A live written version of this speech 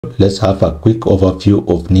let's have a quick overview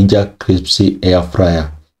of Ninja Crispi air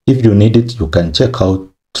fryer. If you need it, you can check out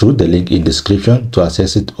through the link in description to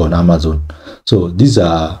access it on Amazon. So these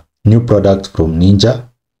are new product from Ninja.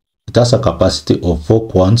 It has a capacity of 4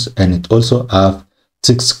 quarts and it also have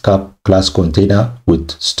 6 cup glass container with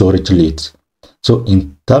storage lids. So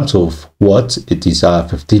in terms of watts, it is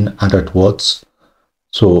 1500 watts.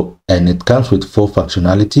 So, and it comes with 4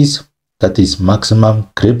 functionalities, that is maximum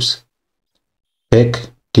crisp,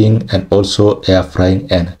 baking, and also air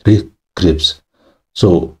frying and re-crisp.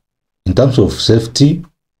 So in terms of safety,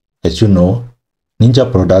 as you know,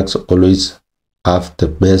 Ninja products always have the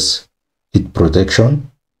best heat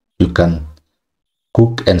protection. You can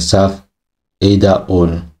cook and serve either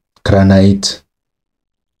on granite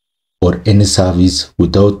or any service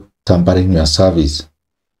without tampering your service.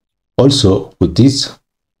 Also, with this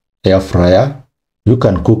air fryer, you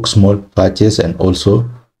can cook small batches and also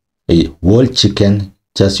a whole chicken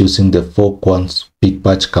just using the 4 quarts big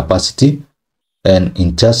batch capacity, and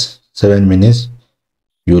in just 7 minutes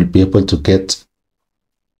you will be able to get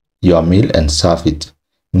your meal and serve it.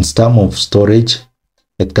 In terms of storage,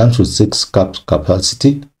 it comes with 6 cups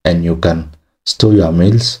capacity and you can store your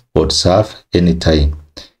meals or serve anytime.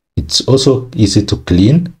 It's also easy to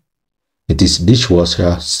clean. It is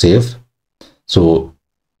dishwasher safe. So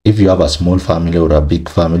if you have a small family or a big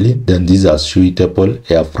family, then these are suitable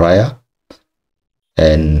air fryer.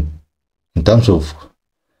 And in terms of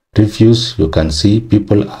reviews, you can see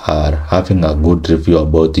people are having a good review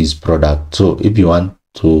about this product. So if you want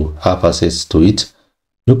to have access to it,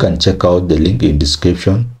 you can check out the link in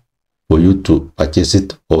description for you to purchase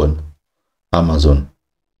it on Amazon.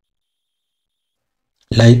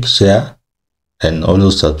 Like, share, and also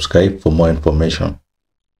subscribe for more information.